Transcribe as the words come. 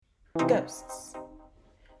Ghosts,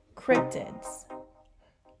 cryptids,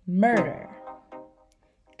 murder,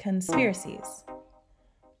 conspiracies,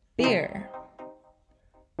 beer.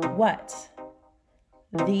 What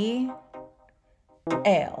the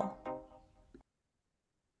ale?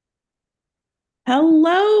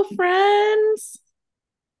 Hello, friends.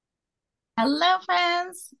 Hello,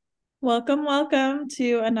 friends. Welcome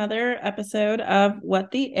to another episode of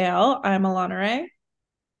What the Ale. I'm Alana Ray,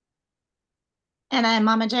 And I'm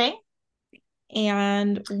Mama J.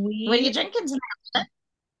 and What are you drinking tonight?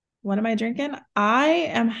 what am I drinking? I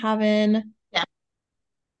am having Yeah.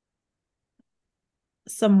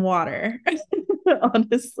 some water,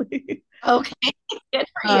 honestly. Okay. Good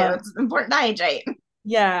for you. Um, It's important to hydrate.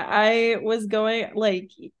 Yeah, I was going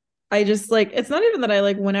I just it's not even that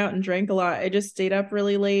I went out and drank a lot. I just stayed up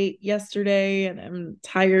really late yesterday and I'm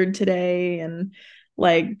tired today and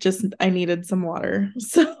just I needed some water.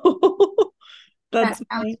 So That that's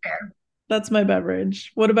sounds my fair. that's my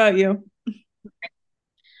beverage. What about you?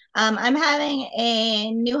 I'm having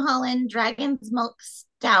a New Holland Dragon's Milk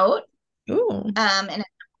Stout, Ooh, and it's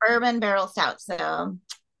a bourbon barrel stout. So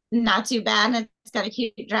not too bad. And it's got a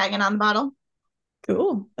cute dragon on the bottle.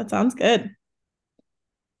 cool. That sounds good.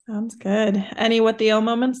 Sounds good. Any what the L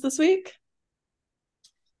moments this week?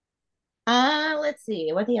 Let's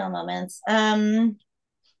see. What the L moments? Let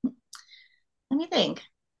me think.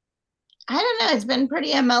 I don't know. It's been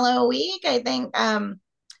pretty a mellow week. I think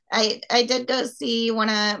I did go see one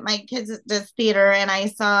of my kids at this theater and I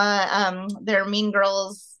saw their Mean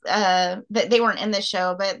Girls that they weren't in the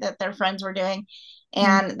show but that their friends were doing. Mm.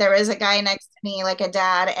 And there was a guy next to me, like a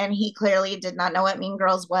dad, and he clearly did not know what Mean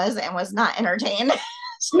Girls was and was not entertained.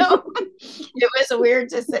 So it was weird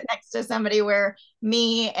to sit next to somebody where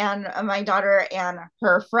me and my daughter and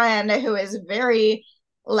her friend, who is very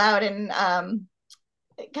loud and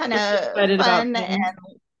kind of Excited about fun and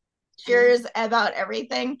things. cheers about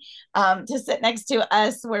everything, to sit next to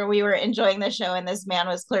us where we were enjoying the show and this man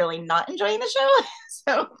was clearly not enjoying the show.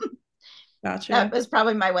 So that Gotcha. was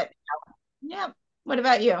probably my wit. Yeah. What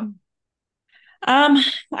about you? Um,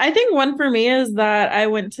 I think one for me is that I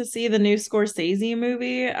went to see the new Scorsese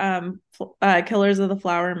movie, Killers of the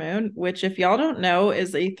Flower Moon, which, if y'all don't know,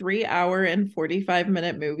 is a 3 hour and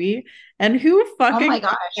 45-minute movie. And who Oh fucking my thought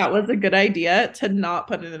gosh. that was a good idea to not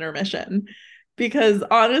put an intermission? Because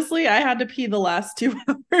honestly, I had to pee the last 2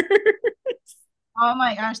 hours. Oh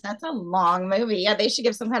my gosh, that's a long movie. Yeah, they should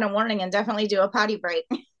give some kind of warning and definitely do a potty break.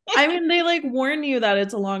 I mean, they warn you that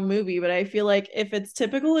it's a long movie, but I feel like if it's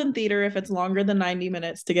typical in theater, if it's longer than 90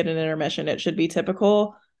 minutes to get an intermission, it should be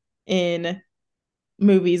typical in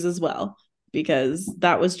movies as well, because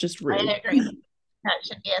that was just I rude. agree. That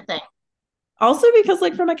should be a thing. Also, because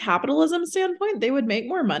from a capitalism standpoint, they would make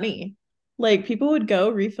more money. People would go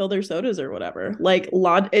refill their sodas or whatever.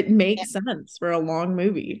 It Yeah. makes sense for a long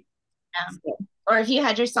movie. Yeah. So, Or if you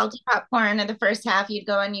had your salty popcorn in the first half, you'd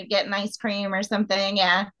go and you'd get an ice cream or something.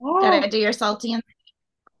 Yeah. oh, Gotta do your salty. And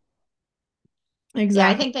yeah, I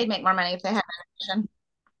exactly. think they'd make more money if they had an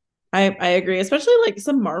I agree. Especially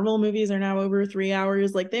some Marvel movies are now over 3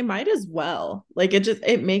 hours. They might as well.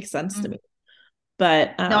 It makes sense to intermission. me.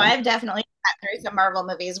 But No, I've definitely sat through some Marvel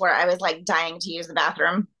movies where I was like dying to use the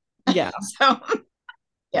bathroom. yeah. So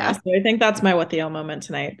Yeah. yeah, So I think that's my what the L moment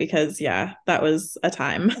tonight because yeah, that was a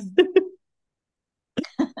time.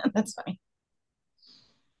 that's funny.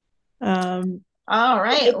 Um All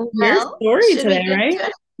right. it's your Well, story should we today, get right? to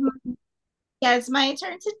it? Yeah, it's my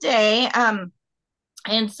turn today.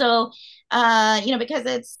 And so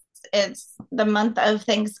because it's the month of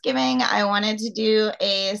Thanksgiving, I wanted to do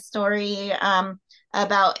a story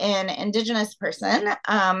about an indigenous person,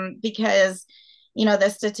 because the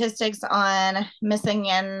statistics on missing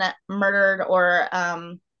and murdered or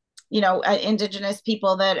indigenous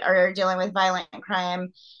people that are dealing with violent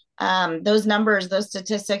crime, those numbers, those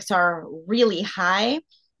statistics are really high.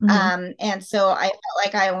 Mhm. And so I felt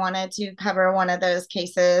like I wanted to cover one of those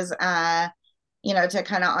cases, to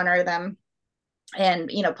kind of honor them and,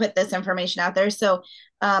 put this information out there. So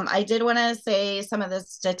I did want to say some of the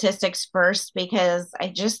statistics first because I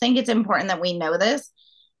just think it's important that we know this.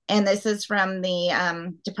 And this is from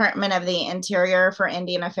the Department of the Interior for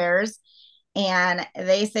Indian Affairs. And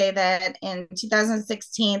they say that in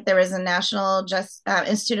 2016, there was a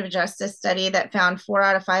Institute of Justice study that found 4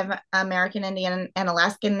 out of 5 American Indian and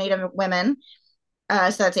Alaskan Native women,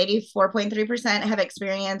 so that's 84.3%, have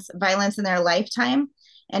experienced violence in their lifetime,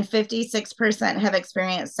 and 56% have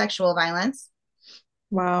experienced sexual violence.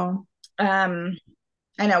 Wow. Um,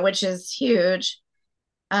 I know, which is huge.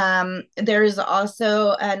 There's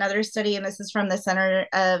also another study, and this is from the Center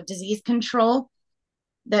of Disease Control.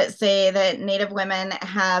 that say that Native women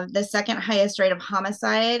have the second highest rate of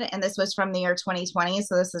homicide, and this was from the year 2020,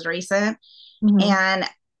 so this is recent. Hmm. And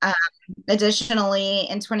um, additionally,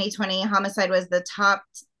 in 2020, homicide was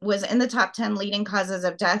in the top 10 leading causes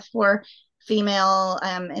of death for female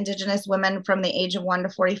Indigenous women from the age of 1 to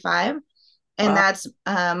 45, and Wow. that's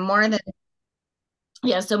more than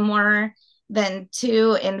so more than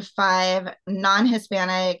 2 in 5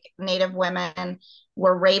 non-Hispanic Native women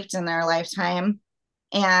were raped in their lifetime.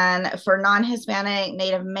 And for non-Hispanic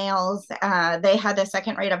Native males, they had the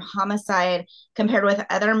second rate of homicide compared with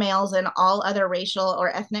other males in all other racial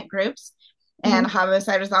or ethnic groups. And Hmm.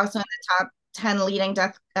 homicide was also in the top 10 leading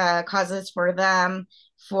death causes for them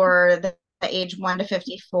for the age 1 to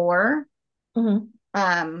 54. Hmm.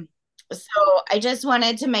 Um, so I just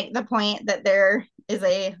wanted to make the point that there is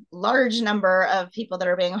a large number of people that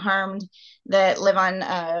are being harmed that live on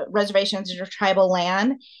reservations or tribal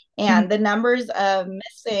land. Hmm. And the numbers of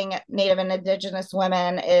missing Native and Indigenous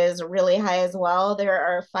women is really high as well. There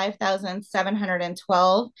are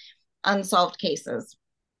 5,712 unsolved cases.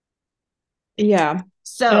 Yeah. And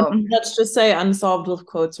So, let's just say unsolved with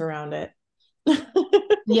quotes around it.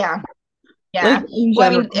 yeah, Like yeah. in Well,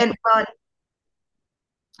 I general. mean,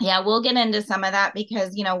 yeah, we'll get into some of that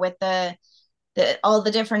because, with all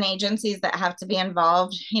the different agencies that have to be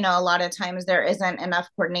involved, a lot of times there isn't enough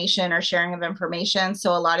coordination or sharing of information.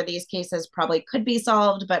 So a lot of these cases probably could be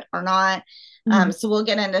solved, but are not. Hmm. So we'll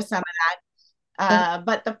get into some of that. Okay.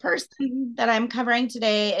 But the person that I'm covering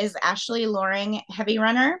today is Ashley Loring Heavy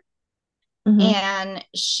Runner. Hmm. And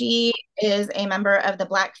she is a member of the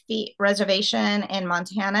Blackfeet Reservation in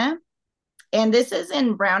Montana. And this is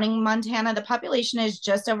in Browning, Montana. The population is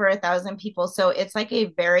just over 1,000 people. So it's like a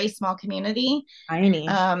very small community Tiny.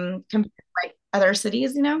 compared to like other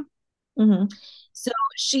cities. Hmm. So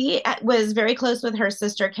she was very close with her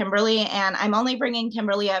sister Kimberly, and I'm only bringing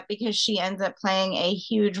Kimberly up because she ends up playing a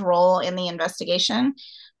huge role in the investigation.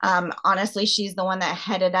 Honestly, she's the one that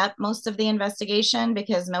headed up most of the investigation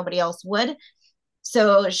because nobody else would.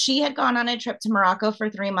 So she had gone on a trip to Morocco for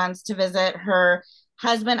 3 months to visit her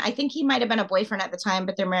husband. I think he might have been a boyfriend at the time,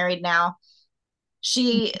 but they're married now.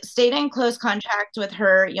 She stayed in close contact with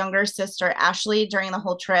her younger sister Ashley during the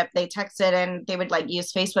whole trip. They texted and they would like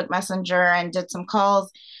use Facebook Messenger and did some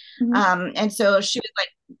calls. Hmm. And so she was like,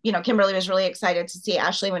 Kimberly was really excited to see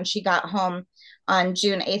Ashley when she got home on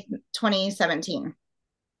June 8th, 2017.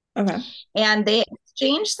 Okay. And they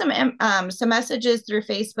exchanged some messages through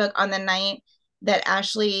Facebook on the night that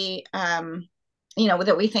that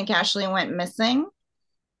we think Ashley went missing.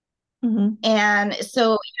 Hmm. And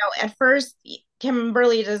so, at first,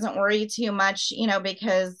 Kimberly doesn't worry too much,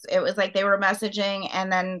 because it was like they were messaging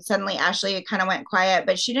and then suddenly Ashley kind of went quiet,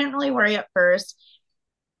 but she didn't really worry at first.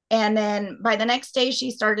 And then by the next day, she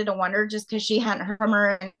started to wonder just because she hadn't heard from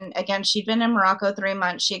her. And again, she'd been in Morocco 3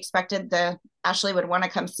 months. She expected the Ashley would want to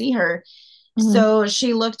come see her. Hmm. So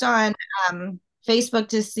she looked on Facebook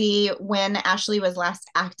to see when Ashley was last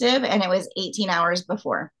active, and it was 18 hours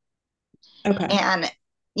before. Okay. And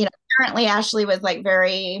apparently Ashley was like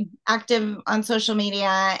very active on social media,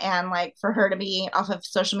 and like for her to be off of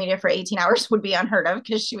social media for 18 hours would be unheard of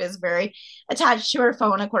because she was very attached to her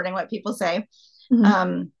phone, according to what people say. Hmm.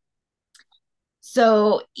 um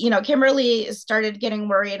so Kimberly started getting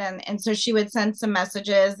worried, and so she would send some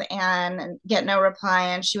messages and get no reply,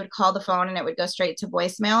 and she would call the phone and it would go straight to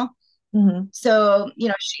voicemail. Hmm. So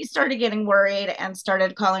she started getting worried and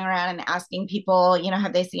started calling around and asking people,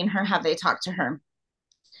 have they seen her, have they talked to her.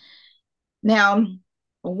 Now,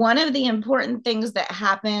 one of the important things that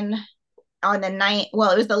happened on the night, well,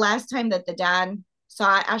 it was the last time that the dad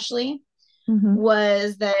saw Ashley, Hmm.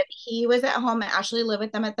 was that he was at home. Ashley lived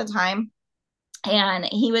with them at the time. And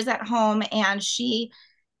he was at home, and she,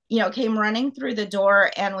 came running through the door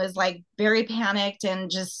and was like very panicked and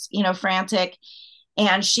just, frantic.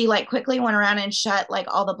 And she like quickly went around and shut like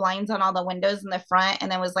all the blinds on all the windows in the front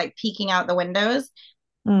and then was like peeking out the windows.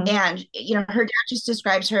 Hmm. And her dad just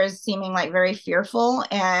describes her as seeming like very fearful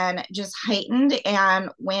and just heightened. And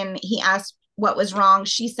when he asked what was wrong,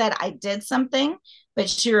 she said, I did something, but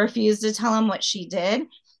she refused to tell him what she did.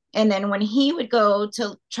 And then when he would go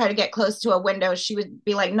to try to get close to a window, she would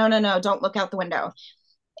be like, no, no, no, don't look out the window.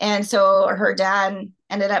 And so her dad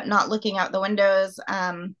ended up not looking out the windows.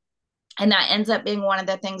 And that ends up being one of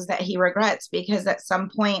the things that he regrets, because at some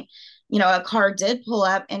point, a car did pull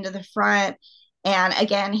up into the front. And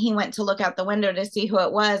again, he went to look out the window to see who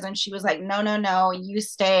it was. And she was like, no, no, no, you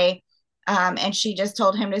stay. And she just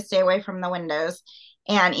told him to stay away from the windows.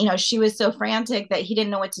 And, she was so frantic that he didn't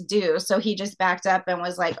know what to do. So he just backed up and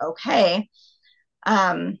was like, okay.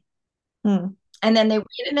 Um, Hmm. And then they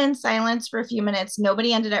waited in silence for a few minutes.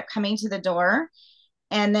 Nobody ended up coming to the door.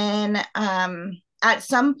 And then at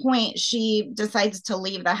some point, she decides to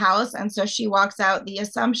leave the house. And so she walks out. The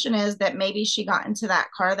assumption is that maybe she got into that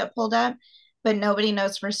car that pulled up, but nobody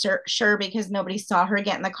knows for sure because nobody saw her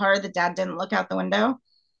get in the car. The dad didn't look out the window.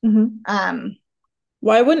 Hmm. Um,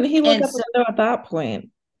 Why wouldn't he look and out the so window at that point?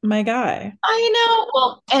 My guy. I know.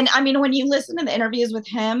 Well, and I mean, when you listen to the interviews with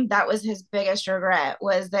him, that was his biggest regret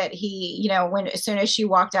was that he, when as soon as she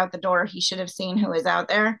walked out the door, he should have seen who was out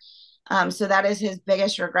there. So that is his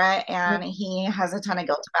biggest regret, and he has a ton of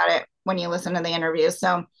guilt about it when you listen to the interviews.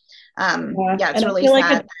 So, Yeah. yeah, it's And I really feel like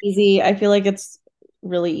sad. it's easy. I feel like it's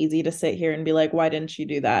really easy to sit here and be like, why didn't you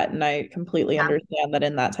do that? And I completely Yeah, understand that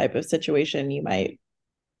in that type of situation, you might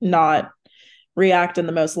not react in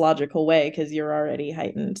the most logical way because you're already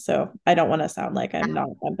heightened. So I don't want to sound like I'm yeah, not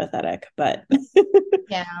empathetic, but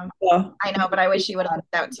yeah. well, I know, but I wish he would have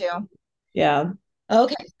looked out too. yeah.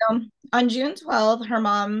 Okay, so on June 12th, her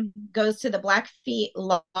mom goes to the Blackfeet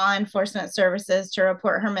Law Enforcement Services to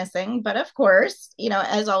report her missing. But of course,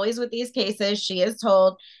 as always with these cases, she is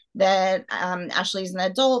told that Ashley's an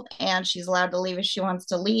adult and she's allowed to leave if she wants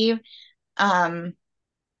to leave. Um,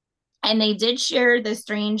 and they did share the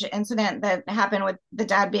strange incident that happened with the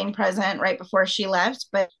dad being present right before she left.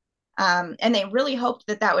 But and they really hoped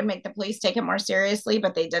that that would make the police take it more seriously,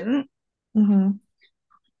 but they didn't. Hmm.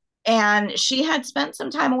 And she had spent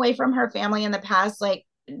some time away from her family in the past. Like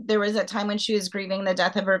there was a time when she was grieving the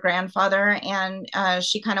death of her grandfather, and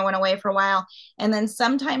she kind of went away for a while. And then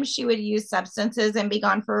sometimes she would use substances and be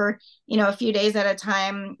gone for a few days at a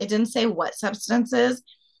time. It didn't say what substances.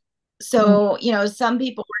 So some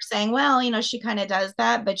people were saying, well, she kind of does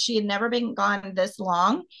that, but she had never been gone this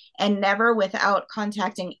long and never without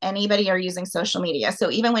contacting anybody or using social media.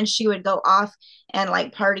 So even when she would go off and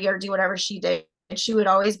like party or do whatever she did, she would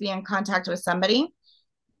always be in contact with somebody.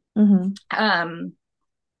 Hmm. Um,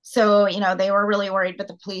 so, they were really worried, but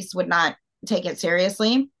the police would not take it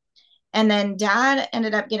seriously. And then dad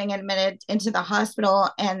ended up getting admitted into the hospital,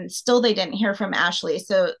 and still they didn't hear from Ashley.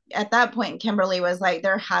 So at that point, Kimberly was like,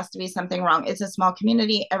 there has to be something wrong. It's a small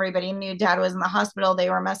community. Everybody knew dad was in the hospital. They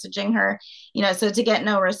were messaging her, so to get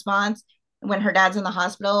no response when her dad's in the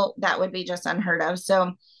hospital, that would be just unheard of.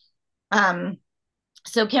 Um,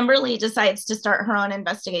 so Kimberly decides to start her own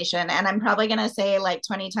investigation. And I'm probably going to say like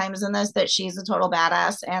 20 times in this that she's a total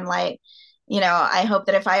badass. And like, I hope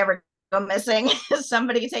that if I ever go missing,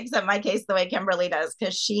 somebody takes up my case the way Kimberly does,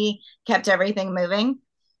 because she kept everything moving.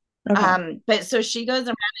 Okay. But so she goes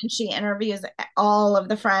around and she interviews all of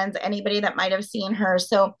the friends, anybody that might have seen her.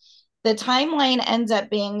 So the timeline ends up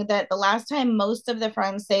being that the last time most of the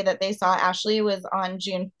friends say that they saw Ashley was on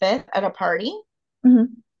June 5th at a party. Hmm.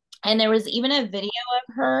 And there was even a video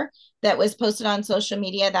of her that was posted on social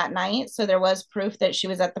media that night. So there was proof that she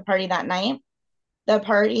was at the party that night. The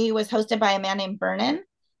party was hosted by a man named Vernon.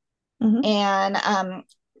 Hmm. And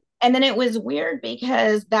and then it was weird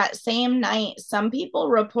because that same night, some people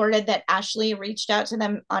reported that Ashley reached out to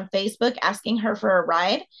them on Facebook asking her for a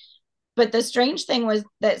ride. But the strange thing was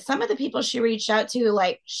that some of the people she reached out to,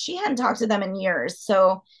 like, she hadn't talked to them in years.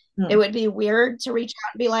 So it Hmm. would be weird to reach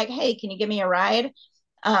out and be like, hey, can you give me a ride?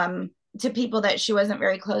 To people that she wasn't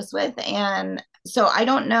very close with. And so I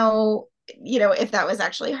don't know, if that was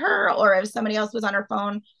actually her or if somebody else was on her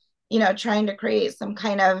phone, trying to create some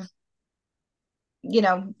kind of,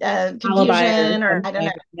 Alibi or confusion, or I don't know.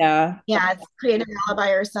 something. Yeah. Yeah, it's create an alibi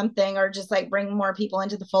or something, or just like bring more people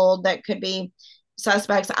into the fold that could be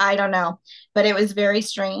suspects. I don't know. But it was very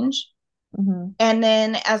strange. Hmm. And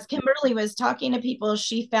then as Kimberly was talking to people,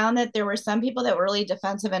 she found that there were some people that were really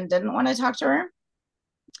defensive and didn't want to talk to her.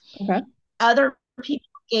 Okay. Other people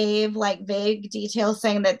gave like vague details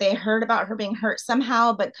saying that they heard about her being hurt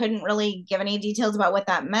somehow, but couldn't really give any details about what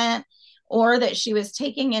that meant, or that she was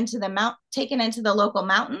taken into the local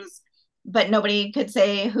mountains, but nobody could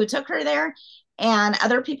say who took her there. And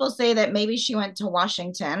other people say that maybe she went to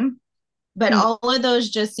Washington, but Hmm. all of those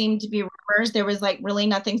just seemed to be rumors. There was like really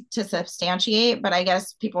nothing to substantiate, but I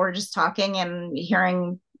guess people were just talking and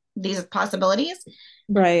hearing these possibilities.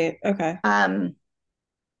 Right. Okay. Um,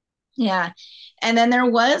 Yeah. And then there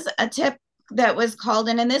was a tip that was called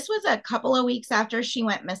in, and this was a couple of weeks after she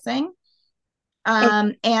went missing.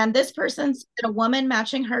 Oh, And this person said a woman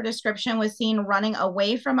matching her description was seen running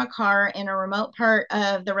away from a car in a remote part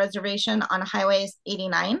of the reservation on Highway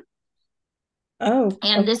 89. oh,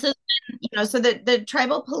 And okay. this is, so the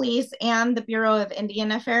tribal police and the Bureau of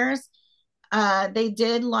Indian Affairs, they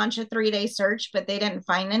did launch a 3-day search, but they didn't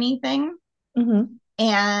find anything. Hmm.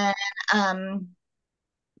 And um,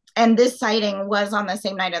 and this sighting was on the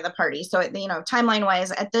same night of the party. So, timeline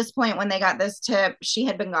wise, at this point, when they got this tip, she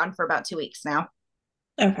had been gone for about 2 weeks now.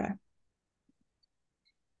 Okay.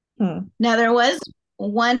 Hmm. Now, there was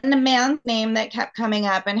one man's name that kept coming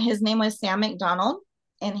up, and his name was Sam McDonald.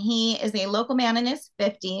 And he is a local man in his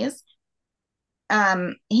 50s.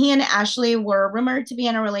 He and Ashley were rumored to be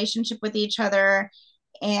in a relationship with each other.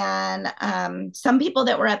 And some people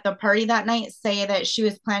that were at the party that night say that she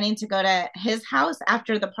was planning to go to his house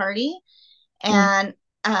after the party. Hmm.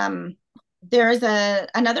 And there's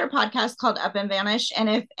another podcast called Up and Vanish. And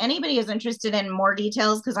if anybody is interested in more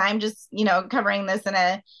details, because I'm just, covering this in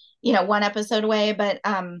a, one episode way, but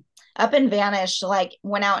Up and Vanish like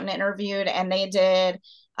went out and interviewed, and they did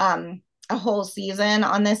a whole season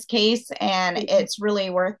on this case, and it's really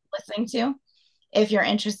worth listening to if you're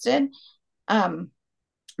interested. Um,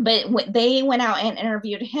 but they went out and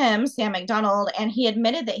interviewed him, Sam McDonald, and he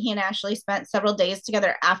admitted that he and Ashley spent several days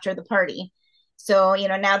together after the party. So,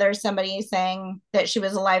 now there's somebody saying that she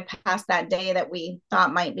was alive past that day that we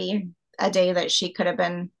thought might be a day that she could have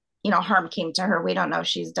been, harm came to her. We don't know if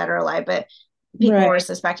she's dead or alive, but people were Right.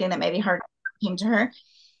 suspecting that maybe harm came to her.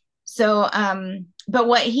 So, but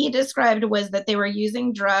what he described was that they were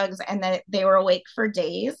using drugs and that they were awake for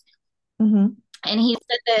days. Hmm. And he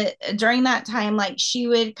said that during that time, like she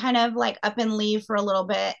would kind of like up and leave for a little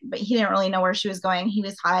bit, but he didn't really know where she was going. He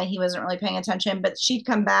was high, he wasn't really paying attention, but she'd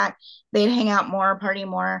come back, they'd hang out more, party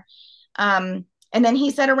more. And then he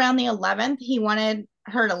said around the 11th, he wanted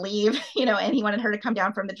her to leave, and he wanted her to come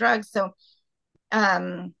down from the drugs. So,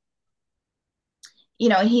 um,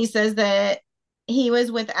 he says that he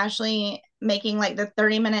was with Ashley making like the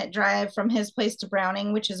 30-minute drive from his place to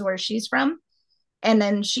Browning, which is where she's from. And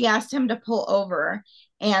then she asked him to pull over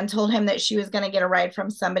and told him that she was going to get a ride from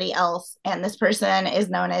somebody else. And this person is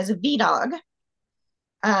known as V Dog.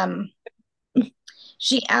 Um,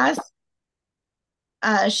 she asked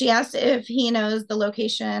she asked if he knows the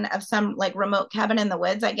location of some like remote cabin in the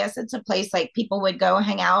woods. I guess it's a place like people would go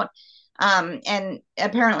hang out. And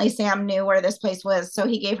apparently Sam knew where this place was, so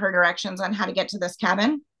he gave her directions on how to get to this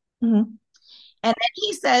cabin. Hmm. And then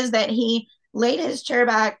he says that he laid his chair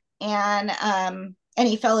back and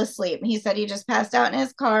he fell asleep. He said he just passed out in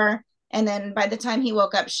his car, and then by the time he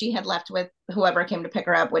woke up, she had left with whoever came to pick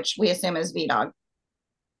her up, which we assume is V Dog.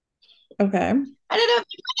 Okay. I don't know if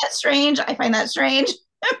you find that strange. I find that strange.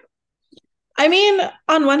 I mean,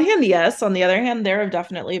 on one hand, yes. On the other hand, there have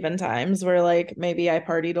definitely been times where like maybe I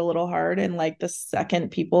partied a little hard and like the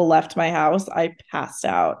second people left my house, I passed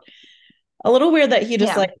out. A little weird that he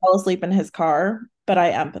just Yeah. like fell asleep in his car, but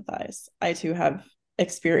I empathize. I too have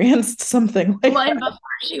experienced something like Well, and that. before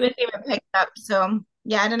she was even picked up. So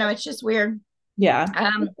yeah, I don't know. It's just weird. Yeah.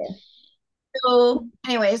 Um, Okay. so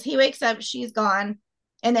anyways, he wakes up, she's gone.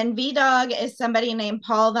 And then V Dog is somebody named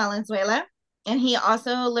Paul Valenzuela. And he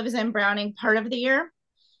also lives in Browning part of the year.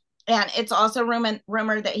 And it's also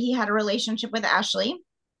rumored that he had a relationship with Ashley.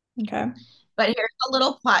 Okay. But here's a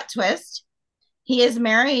little plot twist. He is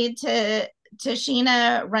married to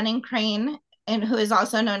Sheena Running Crane, and who is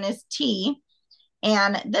also known as T.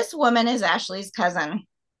 And this woman is Ashley's cousin.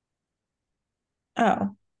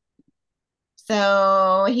 Oh.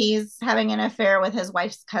 So he's having an affair with his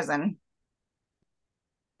wife's cousin.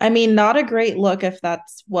 I mean, not a great look if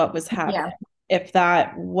that's what was Yeah. happening. If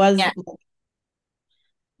that was, Yeah.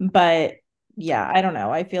 but yeah, I don't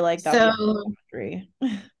know. I feel like that So would be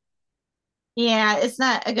yeah, it's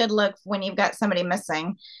not a good look when you've got somebody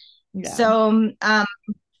missing. yeah. So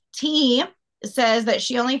T says that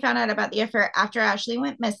she only found out about the affair after Ashley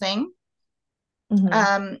went missing. Hmm.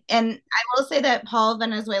 And I will say that Paul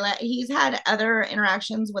Venezuela, he's had other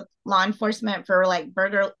interactions with law enforcement for like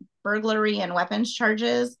burglary and weapons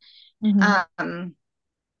charges. Hmm. Um,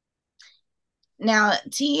 Now,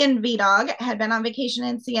 T and V Dog had been on vacation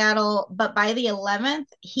in Seattle, but by the 11th,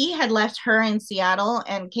 he had left her in Seattle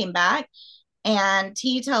and came back. And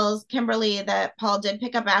T tells Kimberly that Paul did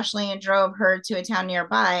pick up Ashley and drove her to a town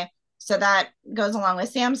nearby. So that goes along with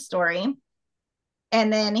Sam's story.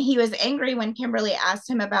 And then he was angry when Kimberly asked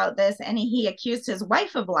him about this, and he accused his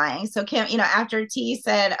wife of lying. So Kim, after T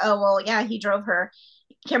said, "Oh well, yeah, he drove her,"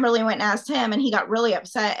 Kimberly went and asked him, and he got really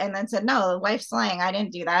upset, and then said, "No, the wife's lying. I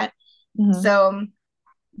didn't do that." Hmm. So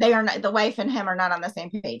they are not, the wife and him are not on the same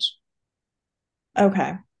page.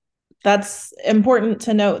 Okay. That's important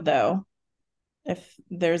to note, though, if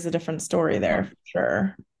there's a different story Yeah. there, for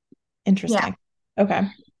sure. Yeah. Interesting. Okay.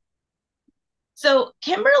 So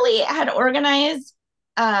Kimberly had organized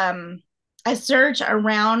um, a search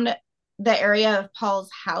around the area of Paul's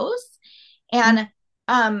house. And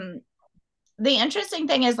um, the interesting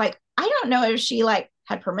thing is like, I don't know if she like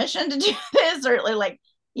had permission to do this or like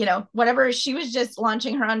whatever. She was just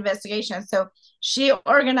launching her own investigation. So she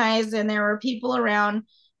organized, and there were people around,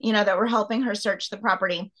 that were helping her search the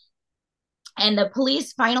property. And the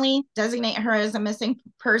police finally designate her as a missing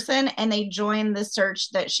person, and they join the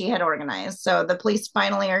search that she had organized. So the police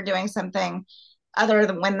finally are doing something other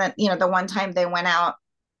than when the one time they went out,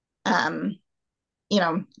 um, you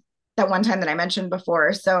know, that one time that I mentioned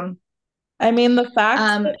before. So, I mean, the fact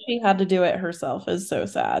um, that she had to do it herself is so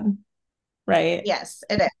sad, right? yes,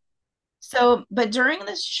 it is. So, but during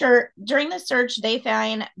the search, they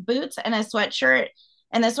found boots and a sweatshirt,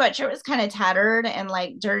 and the sweatshirt was kind of tattered and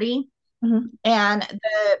like dirty. Mhm. And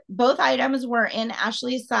both items were in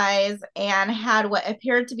Ashley's size and had what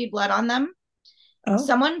appeared to be blood on them. Oh.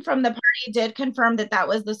 Someone from the party did confirm that that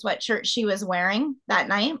was the sweatshirt she was wearing that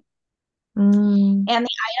night. Mm. And the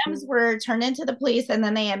items were turned into the police, and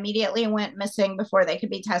then they immediately went missing before they could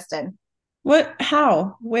be tested. What?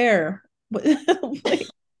 How? Where? What? Like,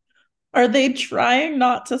 are they trying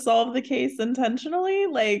not to solve the case intentionally?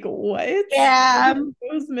 Like, what? Yeah,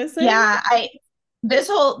 Goes missing? yeah.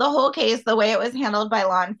 The whole case, the way it was handled by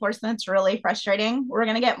law enforcement's really frustrating. We're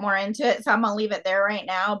gonna get more into it, so I'm gonna leave it there right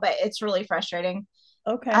now, but it's really frustrating.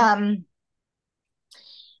 Okay. Um,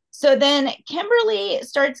 so then Kimberly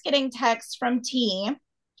starts getting texts from T,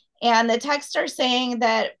 and the texts are saying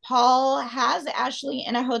that Paul has Ashley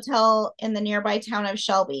in a hotel in the nearby town of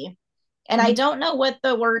Shelby. And I Mhm. don't know what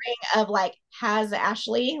the wording of like has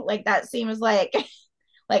Ashley, like that seems like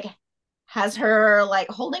like has her like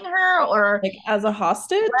holding her or Like as a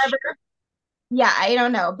hostage? whatever. Yeah, I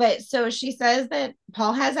don't know. But so she says that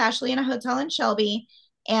Paul has Ashley in a hotel in Shelby,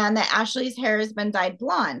 and that Ashley's hair has been dyed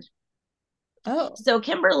blonde. Oh. So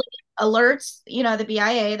Kimberly alerts, the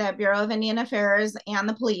BIA, the Bureau of Indian Affairs, and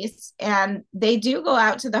the police, and they do go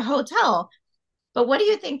out to the hotel. But what do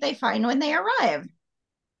you think they find when they arrive?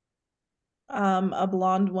 A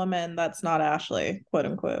blonde woman that's not Ashley, quote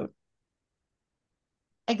unquote.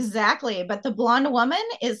 Exactly. But the blonde woman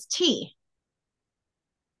is T.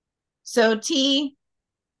 So T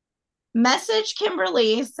messaged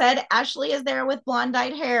Kimberly, said Ashley is there with blonde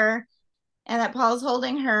dyed hair, and that Paul's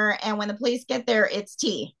holding her. And when the police get there, it's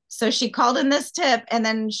T. So she called in this tip, and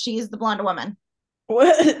then she's the blonde woman.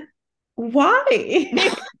 What? Why?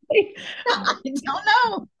 I don't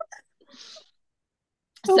know.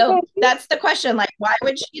 So Okay. that's the question. Like, why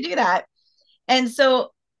would she do that? And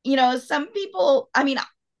so, some people, I mean,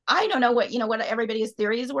 I don't know what everybody's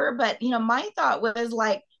theories were, but my thought was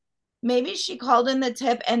like maybe she called in the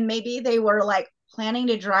tip and maybe they were like planning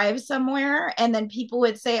to drive somewhere, and then people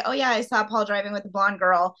would say, "Oh yeah, I saw Paul driving with a blonde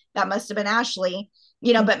girl. That must have been Ashley."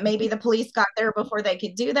 But maybe the police got there before they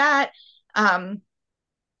could do that. Um,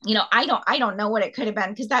 I don't know what it could have been,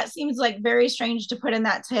 because that seems like very strange to put in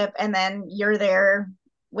that tip and then you're there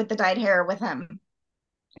with the dyed hair with him.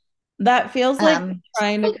 That feels like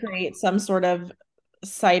trying to So create some sort of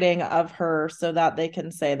sighting of her so that they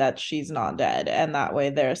can say that she's not dead, and that way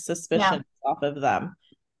their yeah, suspicion is off of them.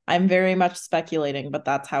 I'm very much speculating, but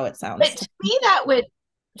that's how it sounds but to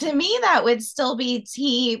to me that would still be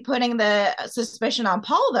T putting the suspicion on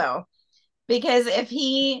Paul, though, because if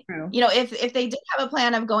he, me. if they did have a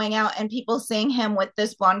plan of going out and people seeing him with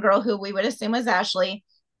this blonde girl who we would assume was Ashley,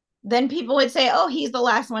 then people would say, "Oh, he's the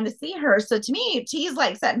last one to see her." So to me, T's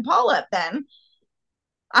like setting Paul up. Then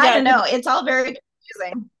I Yeah, don't know. It's all very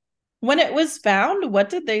confusing. when it was found, what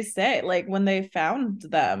did they say? Like when they found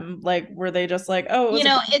them, like were they just like, "Oh, it was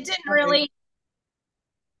a It didn't body." really.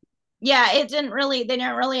 Yeah, it didn't really. They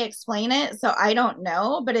didn't really explain it, so I don't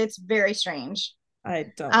know. But it's very strange.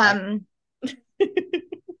 I don't like. Um,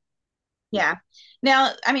 Yeah.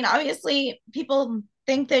 Now, I mean, obviously, people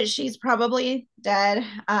think that she's probably dead,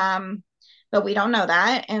 but we don't know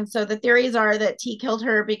that. And so the theories are that T killed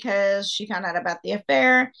her because she found out about the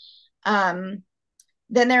affair. Um,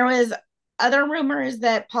 then there was other rumors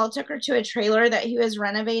that Paul took her to a trailer that he was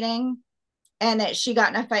renovating, and that she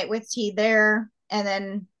got in a fight with T there, and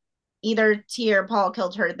then either T or Paul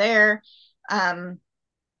killed her there. Um,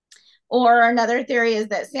 or another theory is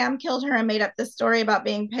that Sam killed her and made up the story about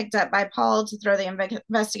being picked up by Paul to throw the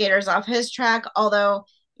investigators off his track. Although,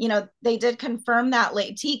 they did confirm that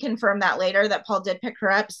late. T confirmed that later that Paul did pick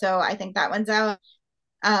her up. So I think that one's out.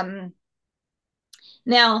 Um,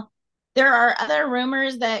 Now, there are other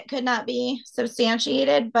rumors that could not be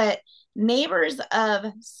substantiated, but neighbors of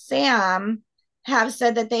Sam have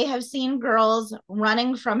said that they have seen girls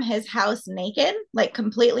running from his house naked, like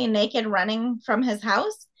completely naked, running from his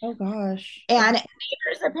house. Oh gosh. And Okay.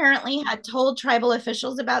 neighbors apparently had told tribal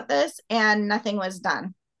officials about this, and nothing was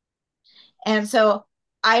done. And so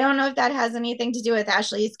I don't know if that has anything to do with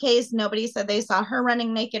Ashley's case. Nobody said they saw her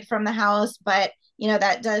running naked from the house, but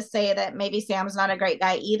that does say that maybe Sam's not a great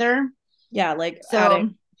guy either. Yeah, like adding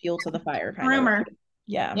So fuel to the fire, kind of. rumor.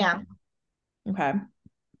 Yeah. Yeah. Okay.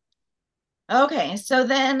 Okay. So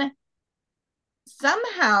then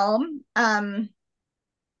somehow um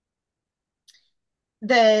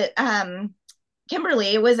the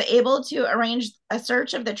Kimberly was able to arrange a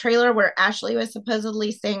search of the trailer where Ashley was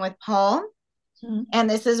supposedly staying with Paul. Mhm. And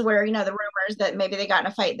this is where, the rumors that maybe they got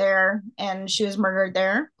in a fight there and she was murdered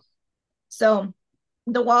there. So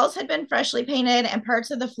the walls had been freshly painted and parts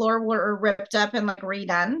of the floor were ripped up and like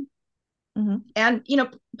redone. Mhm. And,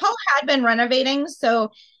 Paul had been renovating.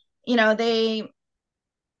 So, you know, they,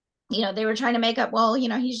 they were trying to make up, well,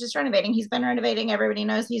 he's just renovating. He's been renovating. Everybody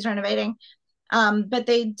knows he's renovating. But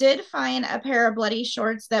they did find a pair of bloody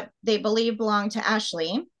shorts that they believe belonged to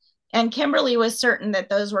Ashley. And Kimberly was certain that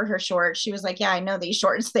those were her shorts. She was like, yeah, I know these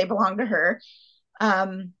shorts. They belong to her.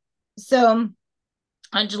 So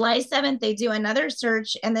on July 7th, they do another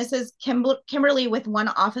search, and this is Kimberly with one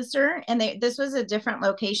officer, and this was a different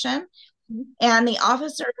location. And the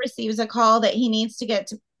officer receives a call that he needs to get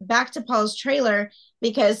back to Paul's trailer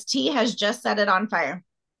because T has just set it on fire.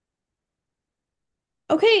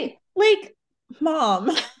 Okay, like,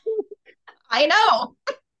 mom. I know.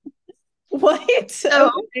 What? So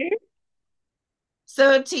Okay.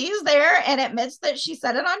 So T's there and admits that she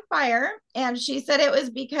set it on fire. And she said it was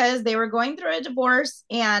because they were going through a divorce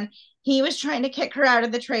and he was trying to kick her out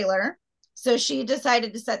of the trailer. So she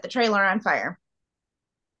decided to set the trailer on fire.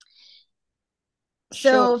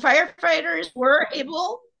 Sure. So firefighters were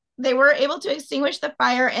able to extinguish the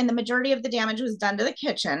fire, and the majority of the damage was done to the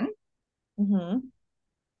kitchen. Hmm.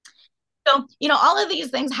 So, all of these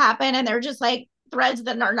things happen and they're just like threads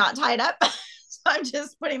that are not tied up. So I'm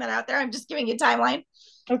just putting that out there. I'm just giving you a timeline.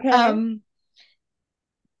 Okay. Um,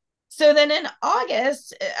 So then in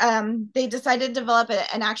August, they decided to develop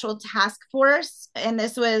an actual task force. And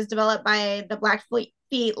this was developed by the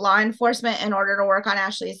Blackfeet law enforcement in order to work on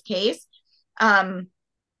Ashley's case. Um,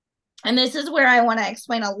 and this is where I want to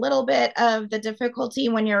explain a little bit of the difficulty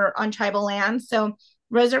when you're on tribal land. So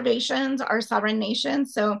reservations are sovereign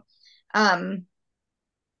nations. So, um,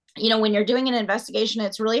 when you're doing an investigation,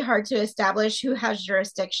 it's really hard to establish who has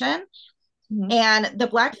jurisdiction. Mhm. And the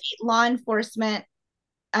Blackfeet law enforcement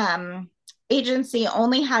um, agency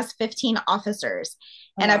only has 15 officers.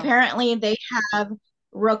 Oh, And wow. apparently they have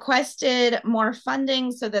requested more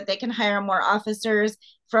funding so that they can hire more officers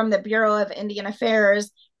from the Bureau of Indian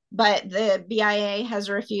Affairs, but the BIA has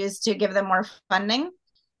refused to give them more funding.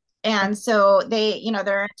 And so they,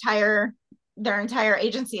 their entire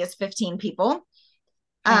agency is 15 people.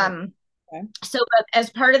 Oh, Um, okay. so,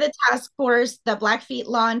 as part of the task force, the Blackfeet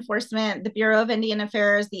law enforcement, the Bureau of Indian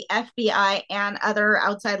Affairs, the FBI, and other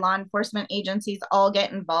outside law enforcement agencies all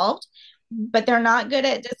get involved, Mhm. but they're not good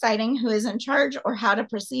at deciding who is in charge or how to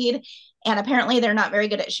proceed. And apparently, they're not very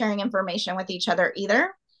good at sharing information with each other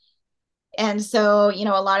either. And so,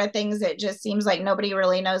 a lot of things, it just seems like nobody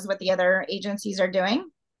really knows what the other agencies are doing.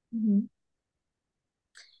 Mhm.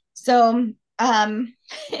 So,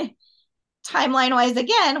 timeline wise,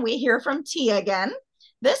 again, we hear from Tia again.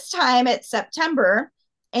 This time it's September,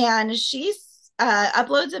 and she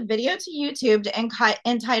uploads a video to YouTube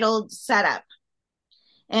entitled Setup.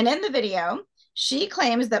 And in the video, she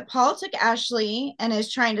claims that Paul took Ashley and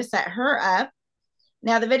is trying to set her up.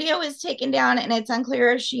 Now, the video is taken down, and it's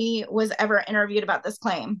unclear if she was ever interviewed about this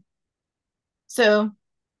claim. So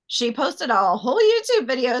she posted a whole YouTube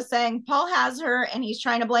video saying Paul has her and he's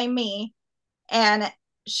trying to blame me. And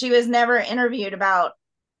she was never interviewed about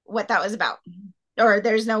what that was about, or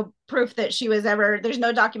there's no proof that there's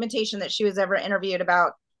no documentation that she was ever interviewed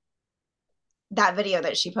about that video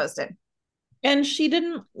that she posted. And she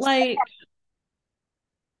didn't like,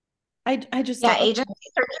 I just Yeah, don't.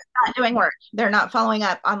 agencies are just not doing work. They're not following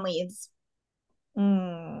up on leads.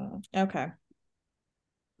 Okay.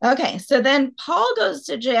 Okay, so then Paul goes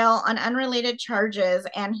to jail on unrelated charges,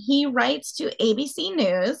 and he writes to ABC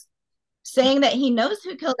News saying that he knows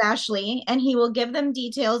who killed Ashley and he will give them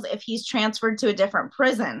details if he's transferred to a different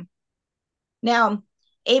prison. Now,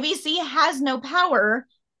 ABC has no power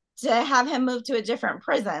to have him move to a different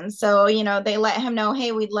prison. So, they let him know,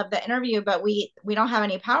 hey, we'd love the interview, but we don't have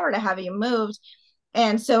any power to have you moved.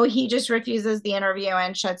 And so he just refuses the interview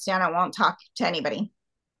and shuts down and won't talk to anybody.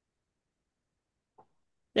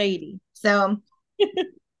 Shady. So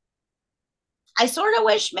I sort of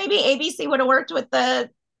wish maybe ABC would have worked with the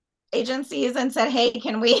agencies and said, hey,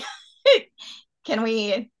 can we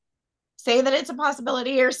say that it's a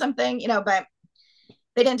possibility or something, but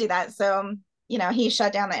they didn't do that. So, he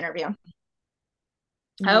shut down the interview.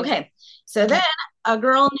 Yeah. Okay. So then a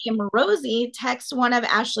girl named Rosie texts one of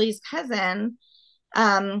Ashley's cousin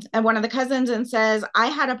and one of the cousins, and says, I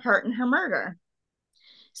had a part in her murder.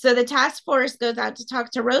 So the task force goes out to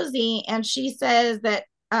talk to Rosie, and she says that,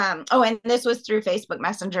 oh, and this was through Facebook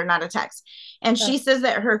Messenger, not a text. And Oh. she says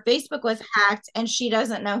that her Facebook was hacked and she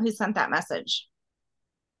doesn't know who sent that message.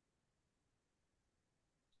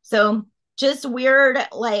 So just weird,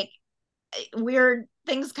 like weird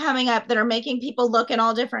things coming up that are making people look in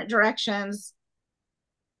all different directions,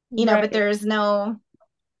 but Right. there's no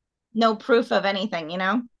proof of anything,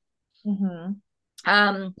 Mm-hmm.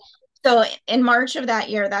 Um, so in March of that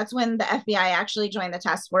year, that's when the FBI actually joined the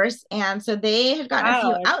task force. And so they had gotten a few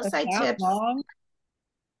Wow, it took outside that tips. long.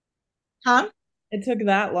 Huh? It took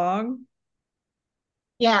that long.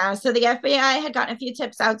 Yeah. So the FBI had gotten a few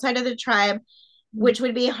tips outside of the tribe, Mm. which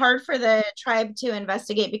would be hard for the tribe to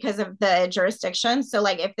investigate because of the jurisdiction. So,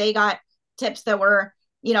 like, if they got tips that were,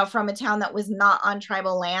 from a town that was not on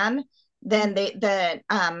tribal land, then the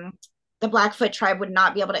Blackfoot tribe would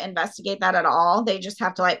not be able to investigate that at all. They just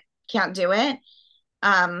have to like can't do it.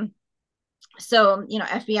 Um, so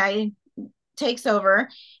FBI takes over,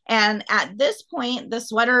 and at this point, the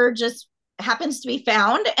sweater just happens to be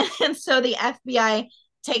found, and so the FBI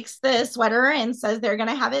takes the sweater and says they're going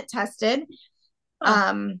to have it tested. Huh.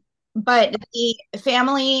 um, but the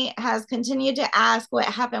family has continued to ask what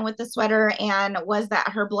happened with the sweater, and was that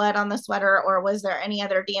her blood on the sweater, or was there any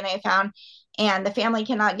other DNA found? And the family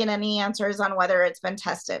cannot get any answers on whether it's been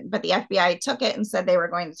tested. But the FBI took it and said they were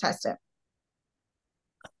going to test it.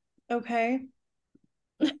 Okay.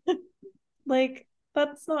 Like,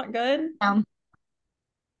 that's not good.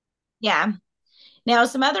 Yeah. Now,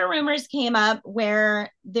 some other rumors came up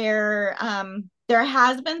where there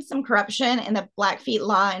has been some corruption in the Blackfeet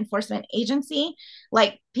Law Enforcement Agency.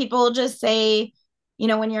 Like, people just say,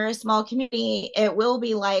 when you're a small community, it will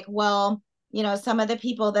be like, well, some of the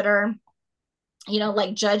people that are,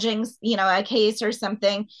 like judging, a case or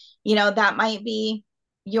something, that might be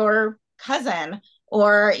your cousin,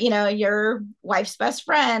 or, your wife's best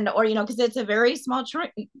friend, or, because it's a very small,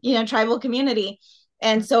 tribal community.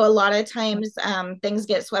 And so a lot of times things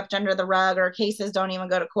get swept under the rug, or cases don't even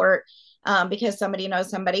go to court because somebody knows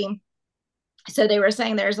somebody. So they were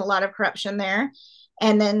saying there's a lot of corruption there.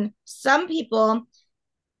 And then some people,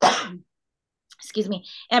 excuse me,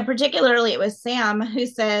 and particularly it was Sam who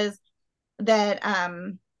says that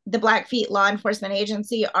the Blackfeet Law Enforcement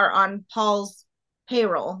Agency are on Paul's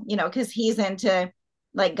payroll, because he's into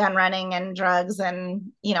like gun running and drugs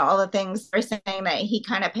and, all the things. They're saying that he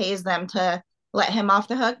kind of pays them to let him off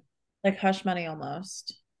the hook. Like hush money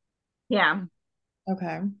almost. Yeah.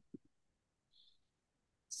 Okay.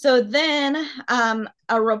 So then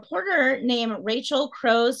a reporter named Rachel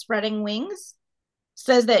Crow Spreading Wings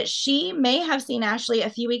says that she may have seen Ashley a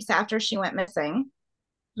few weeks after she went missing.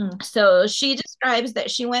 Hmm. So she describes that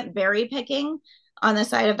she went berry picking on the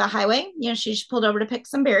side of the highway. She just pulled over to pick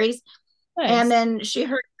some berries. And Nice. then she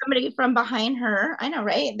heard somebody from behind her. I know,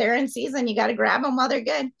 right? They're in season. You got to grab them while they're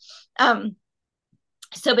good. Um,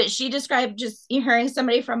 but she described just hearing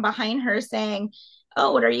somebody from behind her saying,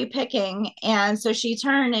 "Oh, what are you picking?" And so she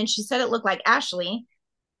turned and she said it looked like Ashley.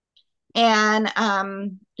 And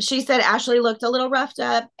she said Ashley looked a little roughed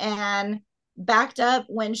up and backed up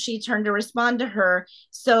when she turned to respond to her.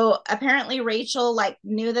 So apparently Rachel like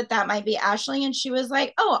knew that that might be Ashley, and she was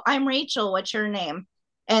like, "Oh, I'm Rachel. What's your name?"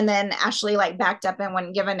 And then Ashley like backed up and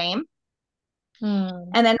wouldn't give a name. Hmm.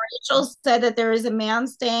 And then Rachel said that there is a man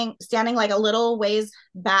standing like a little ways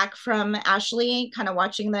back from Ashley, kind of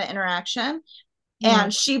watching the interaction. Hmm.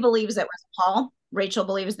 And she believes it was Paul. Rachel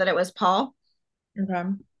believes that it was Paul. Okay.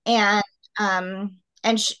 And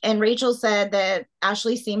and Rachel said that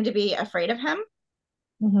Ashley seemed to be afraid of him.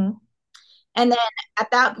 Mm-hmm. And then at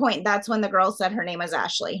that point, that's when the girl said her name was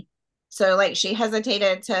Ashley. So like she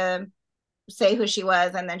hesitated to say who she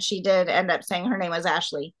was, and then she did end up saying her name was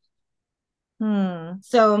Ashley. Hmm.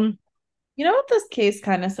 So You know what this case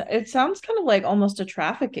kind of it sounds kind of like almost a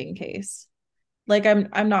trafficking case. Like I'm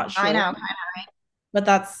not I sure, know. but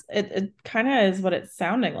that's it kind of is what it's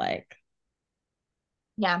sounding like.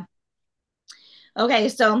 Yeah. Okay.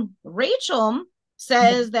 So Rachel Mm-hmm.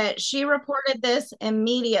 says that she reported this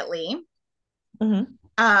immediately. Mm-hmm.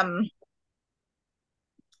 Um,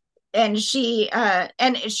 and she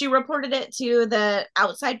reported it to the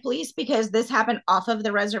outside police because this happened off of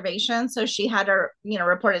the reservation, so she had to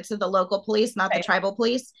report it to the local police, not the Right. tribal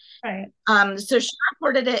police. Right. So she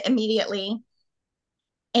reported it immediately,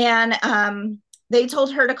 and they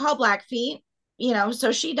told her to call Blackfeet,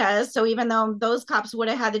 so she does. So even though those cops would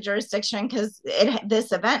have had the jurisdiction because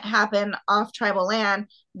this event happened off tribal land,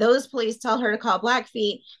 those police tell her to call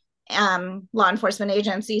Blackfeet law enforcement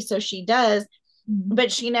agency, so she does, Mhm.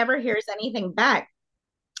 but she never hears anything back.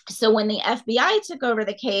 So when the FBI took over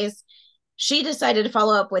the case, she decided to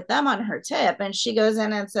follow up with them on her tip. And she goes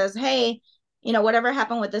in and says, hey, whatever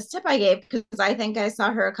happened with this tip I gave, because I think I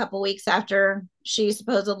saw her a couple weeks after she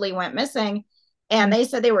supposedly went missing. And Mm. they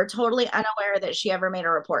said they were totally unaware that she ever made a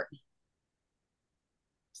report.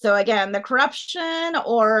 So again, the corruption,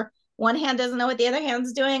 or one hand doesn't know what the other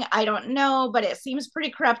hand's doing, I don't know, but it seems pretty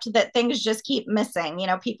corrupt that things just keep missing,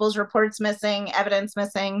 people's reports missing, evidence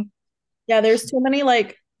missing. Yeah, there's too many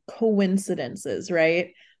like coincidences,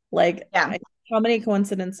 right? Like, Yeah. how many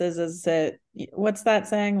coincidences is it? What's that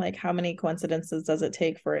saying? Like, how many coincidences does it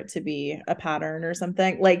take for it to be a pattern or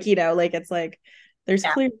something? Like, like it's like there's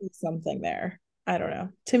Yeah. clearly something there. I don't know.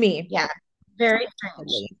 To me, Yeah. Very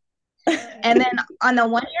strange. And then on the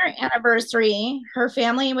 1 year anniversary, her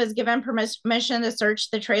family was given permission to search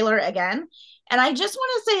the trailer again. And I just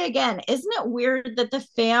want to say again, isn't it weird that the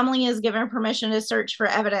family is given permission to search for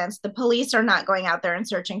evidence? The police are not going out there and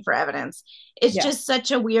searching for evidence. It's Yeah. just such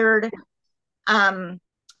a weird, um,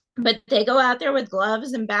 but they go out there with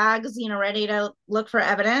gloves and bags, ready to look for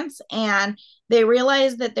evidence. And they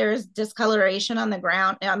realize that there's discoloration on the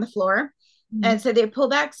ground, on the floor. Mhm. And so they pull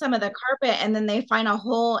back some of the carpet, and then they find a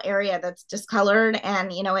whole area that's discolored.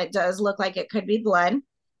 And, it does look like it could be blood.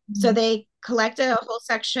 So Mhm. they collect a whole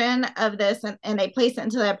section of this, and they place it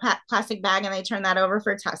into the plastic bag, and they turn that over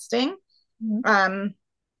for testing. Mhm. Um,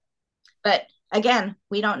 but again,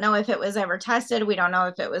 we don't know if it was ever tested. We don't know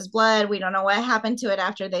if it was blood. We don't know what happened to it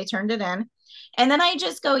after they turned it in. And then I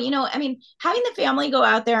just go, I mean, having the family go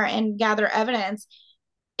out there and gather evidence,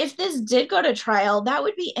 if this did go to trial, that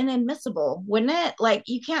would be inadmissible, wouldn't it? Like,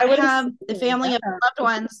 you I can't would have the assume, family of yeah. loved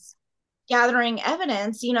ones gathering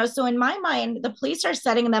evidence, So in my mind, the police are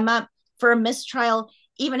setting them up for a mistrial,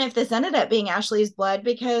 even if this ended up being Ashley's blood,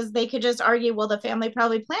 because they could just argue, well, the family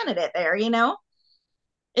probably planted it there.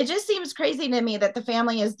 It just seems crazy to me that the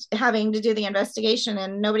family is having to do the investigation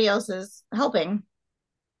and nobody else is helping.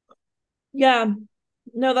 Yeah.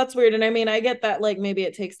 No, that's weird. And I mean, I get that like maybe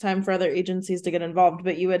it takes time for other agencies to get involved,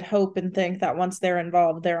 but you would hope and think that once they're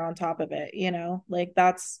involved, they're on top of it. Like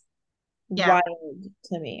that's Yeah. wild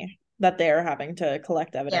to me that they're having to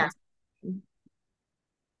collect Yeah. evidence.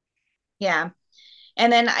 Yeah.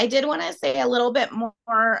 And then I did want to say a little bit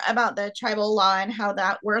more about the tribal law and how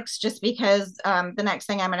that works, just because the next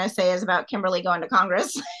thing I'm going to say is about Kimberly going to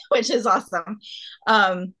Congress, which is awesome.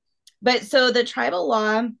 Um, but so the tribal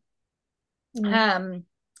law, Mhm. um,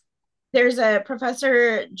 there's a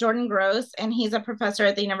professor, Jordan Gross, and he's a professor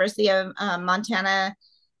at the University of Montana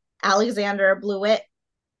Alexander Blewett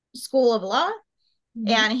School of Law. Mhm.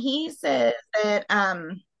 And he says that,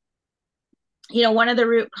 one of the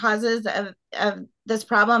root causes of this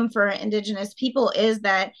problem for Indigenous people is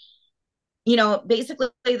that, basically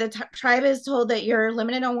the tribe is told that you're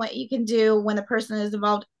limited on what you can do when the person is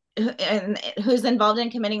involved and who's involved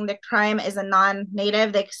in committing the crime is a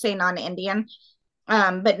non-native. They say non-Indian,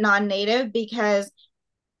 but non-native, because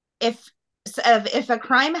if if a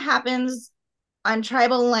crime happens on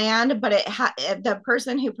tribal land, but the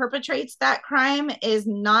person who perpetrates that crime is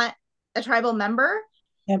not a tribal member,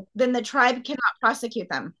 Yep. then the tribe cannot prosecute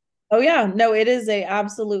them. Oh yeah, no, it is a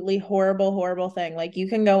absolutely horrible, horrible thing. Like you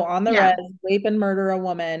can go on the Yeah. res, rape and murder a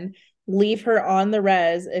woman, leave her on the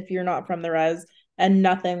res if you're not from the res, and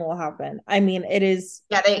nothing will happen. I mean, it is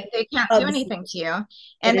Yeah, they can't do absurd. anything to you. It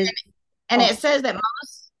And is and it awful. says that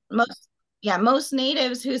most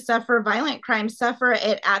natives who suffer violent crimes suffer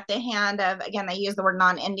it at the hand of, again, they use the word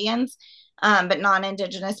non-Indians, but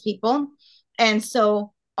non-Indigenous people. And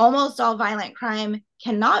so almost all violent crime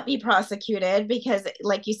cannot be prosecuted because,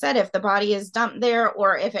 like you said, if the body is dumped there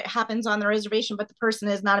or if it happens on the reservation but the person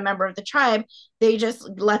is not a member of the tribe, they just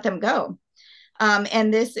let them go.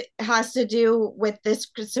 And this has to do with this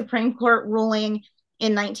Supreme Court ruling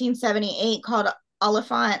in 1978 called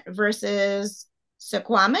Oliphant versus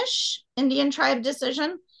Suquamish Indian tribe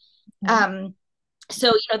decision. Mhm. Um,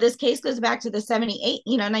 so, this case goes back to the 78,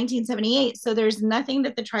 1978. So there's nothing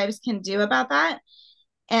that the tribes can do about that.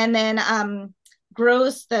 And then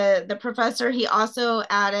Gross, the professor, he also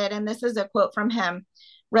added, and this is a quote from him: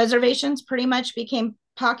 reservations pretty much became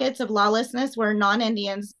pockets of lawlessness where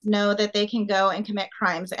non-Indians know that they can go and commit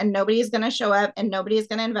crimes and nobody's going to show up and nobody's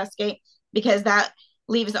going to investigate, because that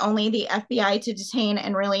leaves only the FBI to detain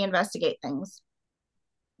and really investigate things.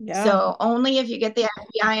 Yeah, So only if you get the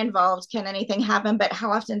FBI involved can anything happen. But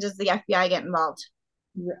how often does the FBI get involved?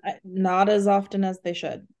 not as often as they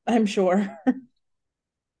should, I'm sure.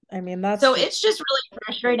 I mean, that's So just it's just really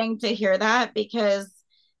frustrating to hear that, because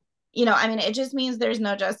I mean, it just means there's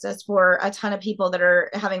no justice for a ton of people that are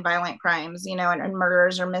having violent crimes, and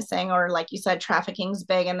murderers are missing, or like you said, trafficking's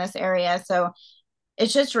big in this area. So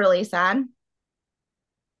it's just really sad.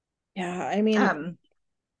 Yeah, I mean, Um,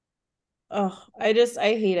 oh, I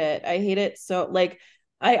hate it. I hate it. So like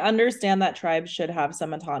I understand that tribes should have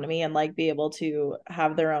some autonomy and like be able to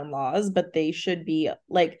have their own laws, but they should be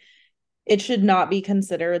like it should not be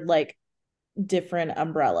considered like different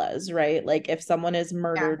umbrellas, right? Like if someone is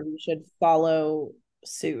yeah, murdered, we should follow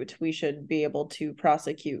suit. We should be able to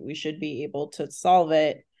prosecute. We should be able to solve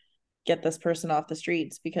it, get this person off the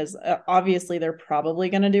streets because obviously they're probably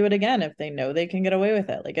going to do it again if they know they can get away with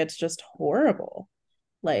it. Like it's just horrible.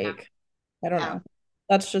 yeah, Like I don't yeah. know.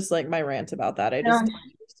 That's just like my rant about that. I just Um, don't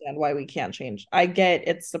understand why we can't change. I get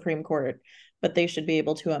it's Supreme Court, but they should be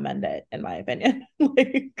able to amend it, in my opinion.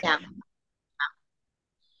 Like, yeah.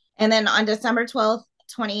 And then on December 12th,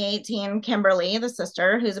 2018, Kimberly, the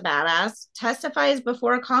sister who's a badass, testifies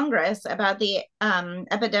before Congress about the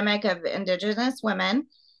epidemic of Indigenous women.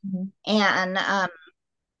 mhm, And,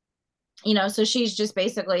 so she's just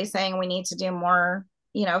basically saying we need to do more,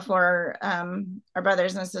 for our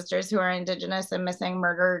brothers and sisters who are Indigenous and missing,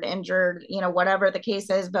 murdered, injured, whatever the case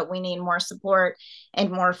is, but we need more support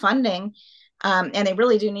and more funding. And they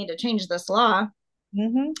really do need to change this law.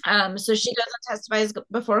 mhm. So she goes and testifies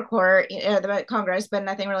before court, the Congress, but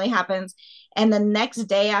nothing really happens. And the next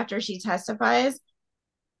day after she testifies,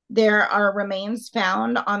 there are remains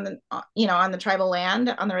found on the tribal land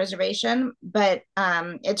on the reservation, but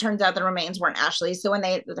it turns out the remains weren't Ashley. So when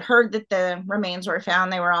they heard that the remains were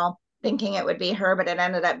found, they were all thinking it would be her, but it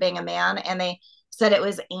ended up being a man, and they said it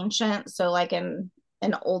was ancient, so like an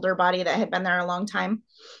older body that had been there a long time.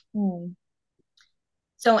 Hmm.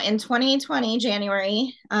 So in 2020,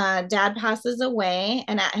 January, dad passes away,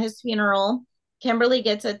 and at his funeral, Kimberly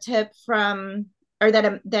gets a tip from, or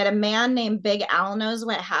that a man named Big Al knows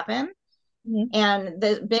what happened. Mhm. And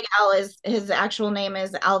the Big Al is his actual name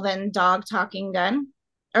is Alvin Dog Talking Gun,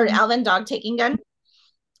 or Alvin Dog Taking Gun.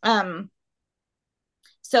 Um,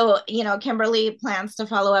 so Kimberly plans to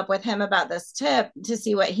follow up with him about this tip to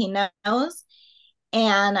see what he knows.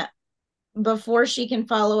 And before she can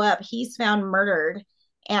follow up, he's found murdered,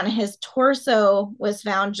 and his torso was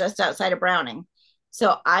found just outside of Browning.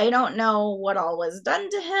 So I don't know what all was done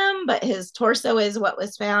to him, but his torso is what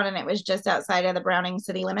was found, and it was just outside of the Browning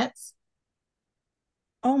city limits.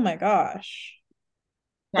 Oh my gosh.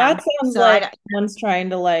 Yeah. That sounds So like I someone's trying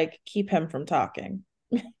to like keep him from talking.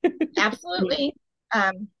 absolutely.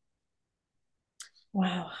 Um,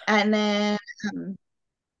 Wow. and then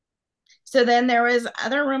so then there was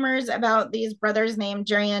other rumors about these brothers named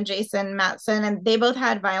Jerry and Jason Matson, and they both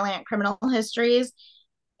had violent criminal histories.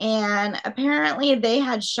 And apparently they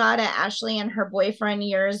had shot at Ashley and her boyfriend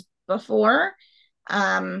years before.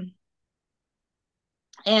 Um,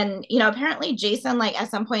 and apparently Jason, like, at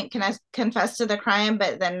some point confessed to the crime,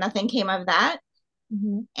 but then nothing came of that.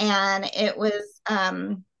 Mhm. And it was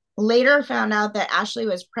later found out that Ashley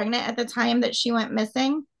was pregnant at the time that she went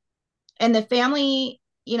missing. And the family,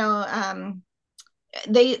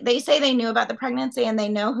 they say they knew about the pregnancy, and they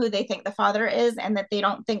know who they think the father is, and that they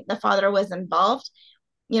don't think the father was involved.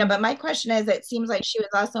 But my question is, it seems like she was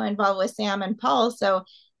also involved with Sam and Paul. So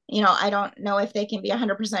I don't know if they can be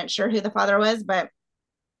 100% sure who the father was, but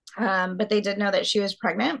they did know that she was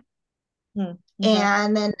pregnant. Hmm. Okay.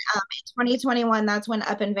 And then in 2021, that's when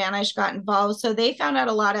Up and Vanish got involved. So they found out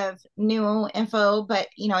a lot of new info, but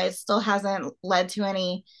it still hasn't led to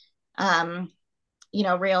any um,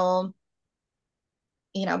 real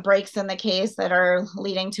breaks in the case that are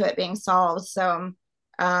leading to it being solved. So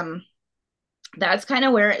um, that's kind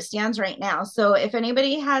of where it stands right now. So if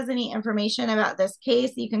anybody has any information about this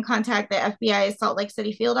case, you can contact the FBI Salt Lake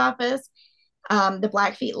City Field Office, the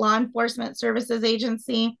Blackfeet Law Enforcement Services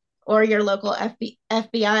Agency, or your local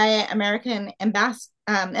FBI American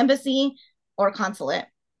Embassy or consulate.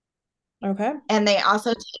 Okay. And they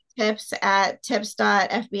also take tips at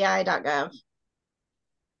tips.fbi.gov.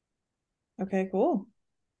 Okay, cool.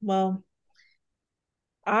 Well,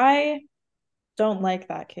 I don't like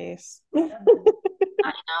that case.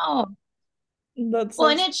 I know. That's Well,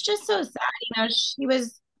 so and it's just so sad. She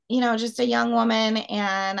was, just a young woman,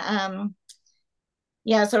 and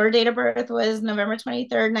yeah, so her date of birth was November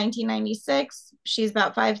 23rd, 1996. She's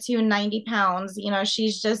about 5'2", 90 pounds.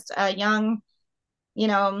 She's just a young, you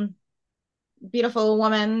know, beautiful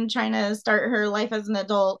woman trying to start her life as an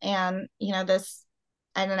adult. And,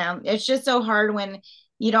 I don't know, it's just so hard when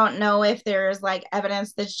you don't know if there's like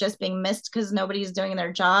evidence that's just being missed because nobody's doing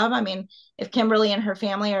their job. I mean, if Kimberly and her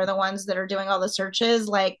family are the ones that are doing all the searches,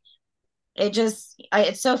 like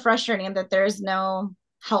it's so frustrating that there's no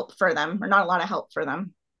help for them, or not a lot of help for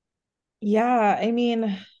them. yeah, I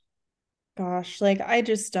mean, gosh, like I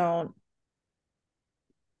just don't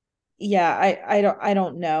yeah, I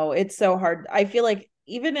don't know. It's so hard. I feel like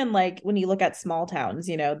even in like when you look at small towns,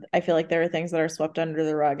 I feel like there are things that are swept under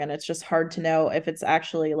the rug and it's just hard to know if it's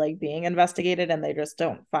actually like being investigated and they just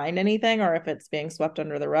don't find anything or if it's being swept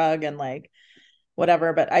under the rug and like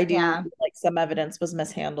whatever. But I do Yeah. feel like some evidence was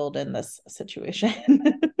mishandled in this situation.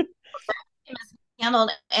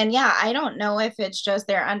 Handled. And yeah, I don't know if it's just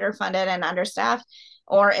they're underfunded and understaffed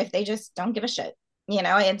or if they just don't give a shit.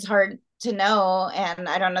 It's hard to know. And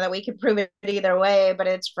I don't know that we could prove it either way, but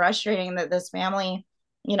it's frustrating that this family,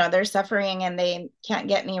 they're suffering and they can't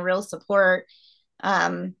get any real support.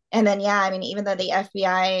 And then, yeah, I mean, even though the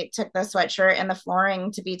FBI took the sweatshirt and the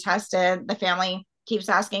flooring to be tested, the family keeps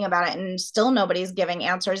asking about it and still nobody's giving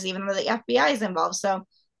answers, even though the FBI is involved. So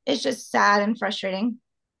it's just sad and frustrating.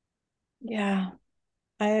 Yeah,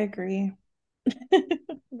 I agree.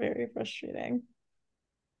 Very frustrating.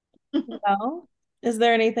 Well, is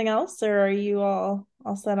there anything else or are you all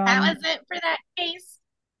set That on? was it for that case.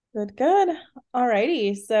 Good, good.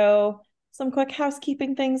 Alrighty. So some quick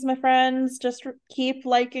housekeeping things, my friends. Just keep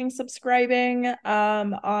liking, subscribing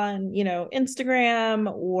on,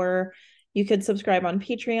 Instagram, or you could subscribe on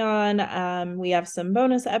Patreon. We have some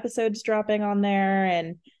bonus episodes dropping on there,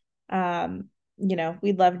 and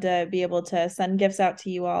we'd love to be able to send gifts out to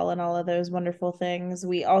you all and all of those wonderful things.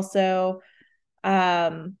 We also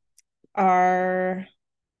um are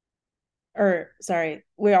or sorry,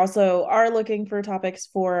 we also are looking for topics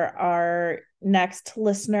for our next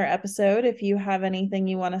listener episode. If you have anything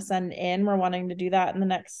you want to send in, we're wanting to do that in the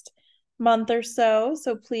next month or so.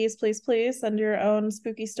 So please, please, please send your own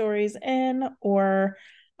spooky stories in, or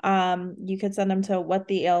you could send them to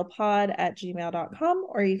whatthealepod@gmail.com,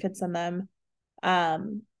 or you could send them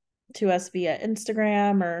um, to us via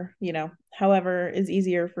Instagram or, however is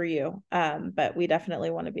easier for you. But we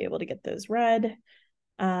definitely want to be able to get those read.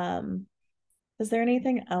 Um, is there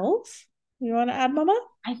anything else you want to add, Mama?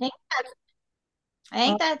 I think I Uh,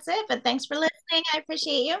 think that's it. But thanks for listening. I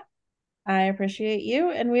appreciate you. I appreciate you,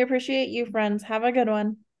 and we appreciate you, friends. Have a good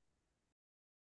one.